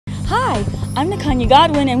Hi, I'm Nakanya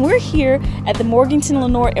Godwin, and we're here at the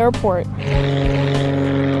Morganton-Lenoir Airport.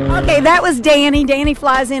 Okay, that was Danny. Danny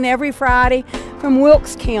flies in every Friday from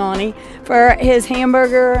Wilkes County for his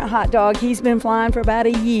hamburger hot dog. He's been flying for about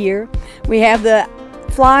a year. We have the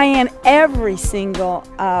fly-in every single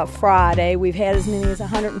Friday. We've had as many as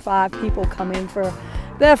 105 people come in for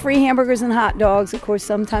the free hamburgers and hot dogs. Of course,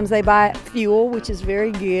 sometimes they buy fuel, which is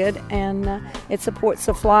very good, and it supports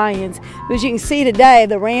the fly-ins. As you can see today,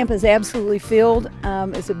 the ramp is absolutely filled.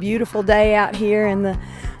 It's a beautiful day out here in the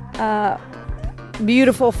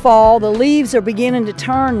beautiful fall. The leaves are beginning to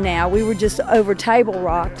turn now. We were just over Table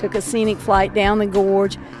Rock, took a scenic flight down the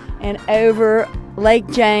gorge and over Lake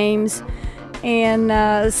James, and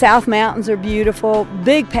the South Mountains are beautiful.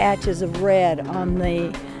 Big patches of red on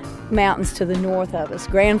the mountains to the north of us.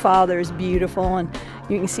 Grandfather is beautiful, and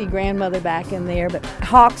you can see grandmother back in there, but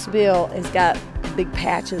Hawksbill has got big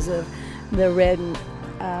patches of the red and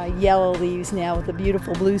yellow leaves now with the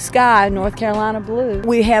beautiful blue sky, North Carolina blue.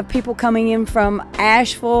 We have people coming in from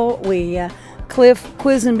Asheville. Cliff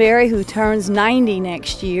Quisenberry, who turns 90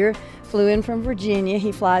 next year, flew in from Virginia.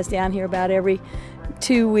 He flies down here about every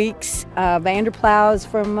 2 weeks. Vanderplow is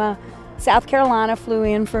from South Carolina, flew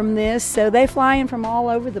in from this, so they fly in from all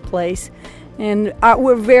over the place, and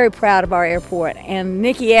we're very proud of our airport. And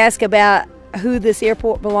Nikki asked about who this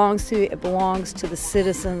airport belongs to. It belongs to the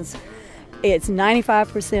citizens. It's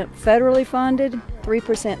 95% federally funded,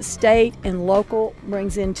 3% state, and local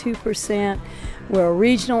brings in 2%. We're a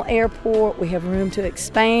regional airport. We have room to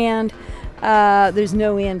expand. There's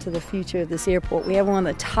no end to the future of this airport. We have one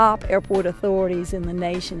of the top airport authorities in the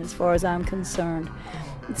nation as far as I'm concerned.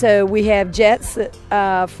 So we have jets,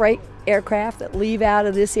 freight aircraft that leave out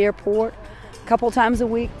of this airport a couple times a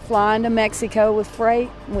week, flying to Mexico with freight.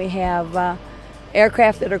 We have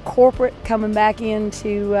aircraft that are corporate coming back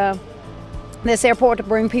into this airport to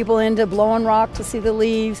bring people into Blowing Rock to see the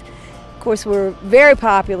leaves. Of course, we're very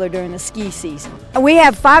popular during the ski season. We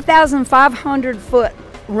have 5,500 foot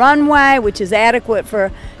runway, which is adequate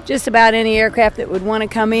for just about any aircraft that would want to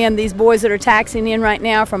come in. These boys that are taxiing in right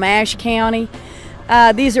now from Ashe County,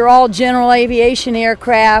 these are all general aviation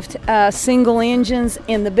aircraft, single engines.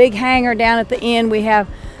 In the big hangar down at the end, we have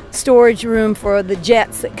storage room for the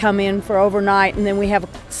jets that come in for overnight, and then we have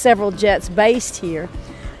several jets based here.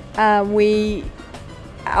 We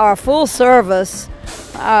are full service.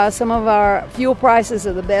 Some of our fuel prices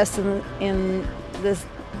are the best in this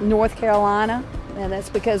North Carolina, and that's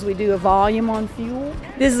because we do a volume on fuel.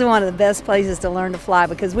 This is one of the best places to learn to fly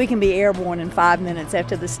because we can be airborne in 5 minutes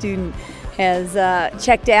after the student has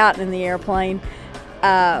checked out in the airplane.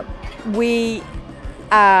 You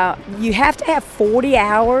have to have 40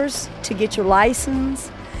 hours to get your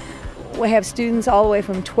license. We have students all the way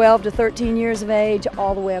from 12 to 13 years of age,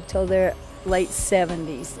 all the way up till their late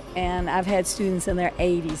 70s. And I've had students in their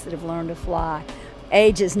 80s that have learned to fly.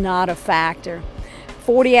 Age is not a factor.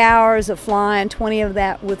 40 hours of flying, 20 of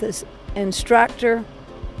that with an instructor.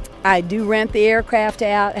 I do rent the aircraft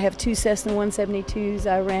out. I have 2 Cessna 172s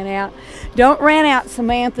I rent out. Don't rent out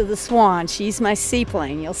Samantha the Swan. She's my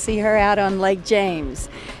seaplane. You'll see her out on Lake James.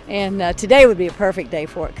 And today would be a perfect day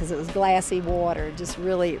for it because it was glassy water, just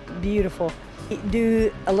really beautiful. We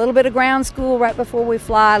do a little bit of ground school right before we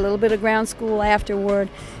fly, a little bit of ground school afterward.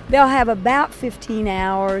 They'll have about 15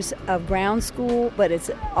 hours of ground school, but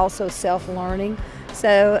it's also self-learning.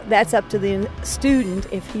 So that's up to the student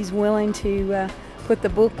if he's willing to put the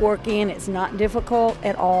book work in. It's not difficult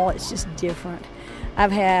at all, it's just different.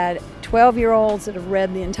 I've had 12-year-olds that have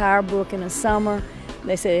read the entire book in a summer.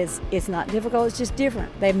 They said it's not difficult, it's just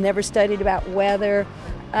different. They've never studied about weather,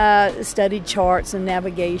 studied charts and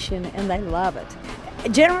navigation, and they love it.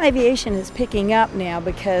 General aviation is picking up now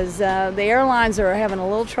because the airlines are having a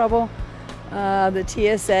little trouble. The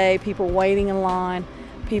TSA, people waiting in line,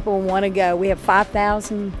 people want to go. We have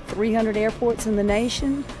 5,300 airports in the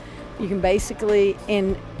nation. You can basically,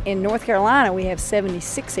 in North Carolina, we have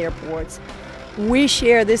 76 airports. We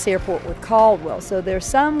share this airport with Caldwell, so there are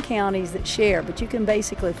some counties that share, but you can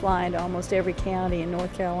basically fly into almost every county in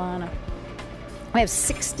North Carolina. We have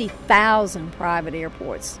 60,000 private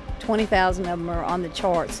airports. 20,000 of them are on the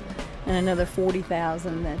charts, and another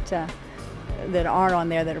 40,000 that aren't on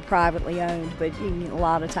there that are privately owned, but you can a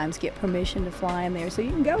lot of times get permission to fly in there. So you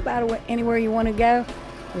can go about anywhere you want to go,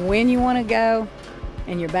 when you want to go,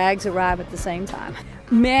 and your bags arrive at the same time.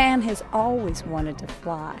 Man has always wanted to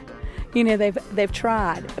fly. You know, they've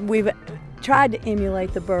tried. We've tried to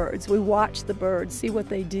emulate the birds. We watch the birds, see what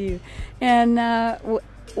they do. And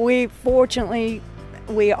fortunately,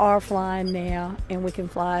 we are flying now, and we can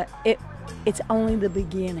fly. It's only the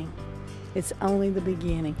beginning. It's only the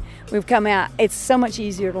beginning. We've come out. It's so much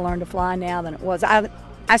easier to learn to fly now than it was.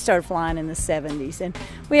 I started flying in the 70s, and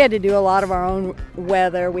we had to do a lot of our own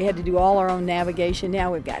weather. We had to do all our own navigation.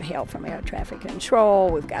 Now we've got help from air traffic control.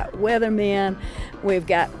 We've got weathermen. We've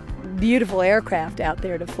got beautiful aircraft out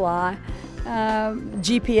there to fly.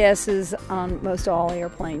 GPS is on most all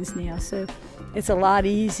airplanes now, so it's a lot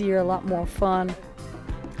easier, a lot more fun.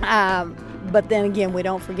 But then again, we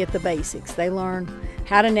don't forget the basics. They learn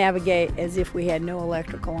how to navigate as if we had no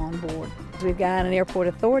electrical on board. We've got an airport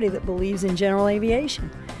authority that believes in general aviation,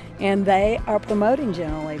 and they are promoting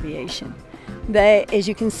general aviation. As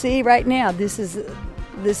you can see right now, this is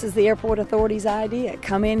the airport authority's idea.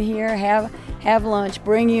 Come in here, have lunch,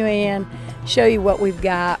 bring you in, show you what we've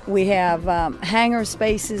got. We have hangar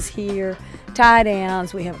spaces here, tie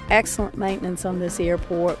downs. We have excellent maintenance on this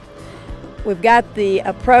airport. We've got the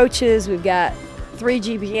approaches. We've got 3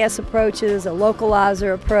 GPS approaches, a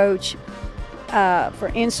localizer approach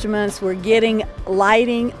for instruments. We're getting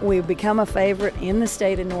lighting. We've become a favorite in the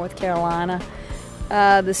state of North Carolina.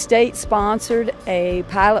 The state sponsored a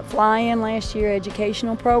pilot fly-in last year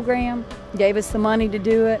educational program, gave us the money to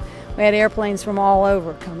do it. We had airplanes from all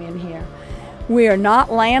over come in here. We are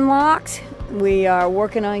not landlocked. We are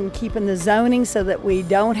working on keeping the zoning so that we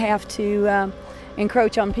don't have to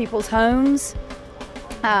encroach on people's homes.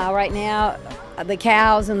 Right now, the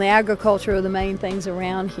cows and the agriculture are the main things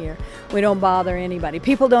around here. We don't bother anybody.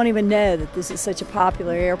 People don't even know that this is such a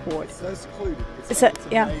popular airport. It's so secluded.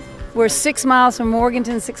 Yeah. Amazing. We're 6 miles from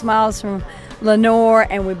Morganton, 6 miles from Lenoir,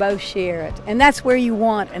 and we both share it. And that's where you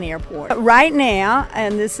want an airport. Right now,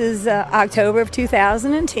 and this is October of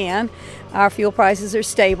 2010, our fuel prices are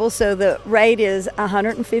stable, so the rate is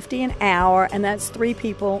 $150 an hour, and that's 3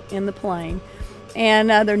 people in the plane. And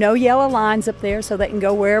there are no yellow lines up there, so they can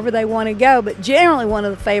go wherever they want to go. But generally, one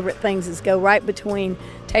of the favorite things is go right between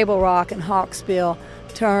Table Rock and Hawksbill,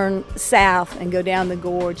 turn south and go down the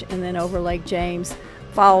gorge, and then over Lake James,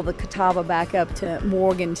 follow the Catawba back up to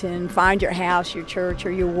Morganton, find your house, your church,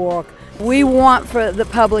 or your work. We want for the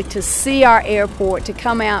public to see our airport, to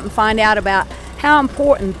come out and find out about how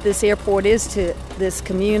important this airport is to this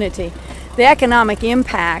community. The economic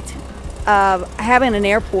impact of having an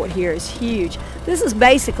airport here is huge. This is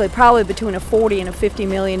basically probably between a $40 and a $50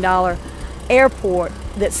 million airport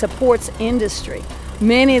that supports industry.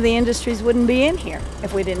 Many of the industries wouldn't be in here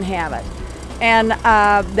if we didn't have it. And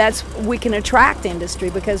we can attract industry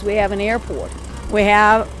because we have an airport. We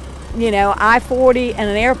have, I-40 and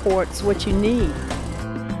an airport is what you need.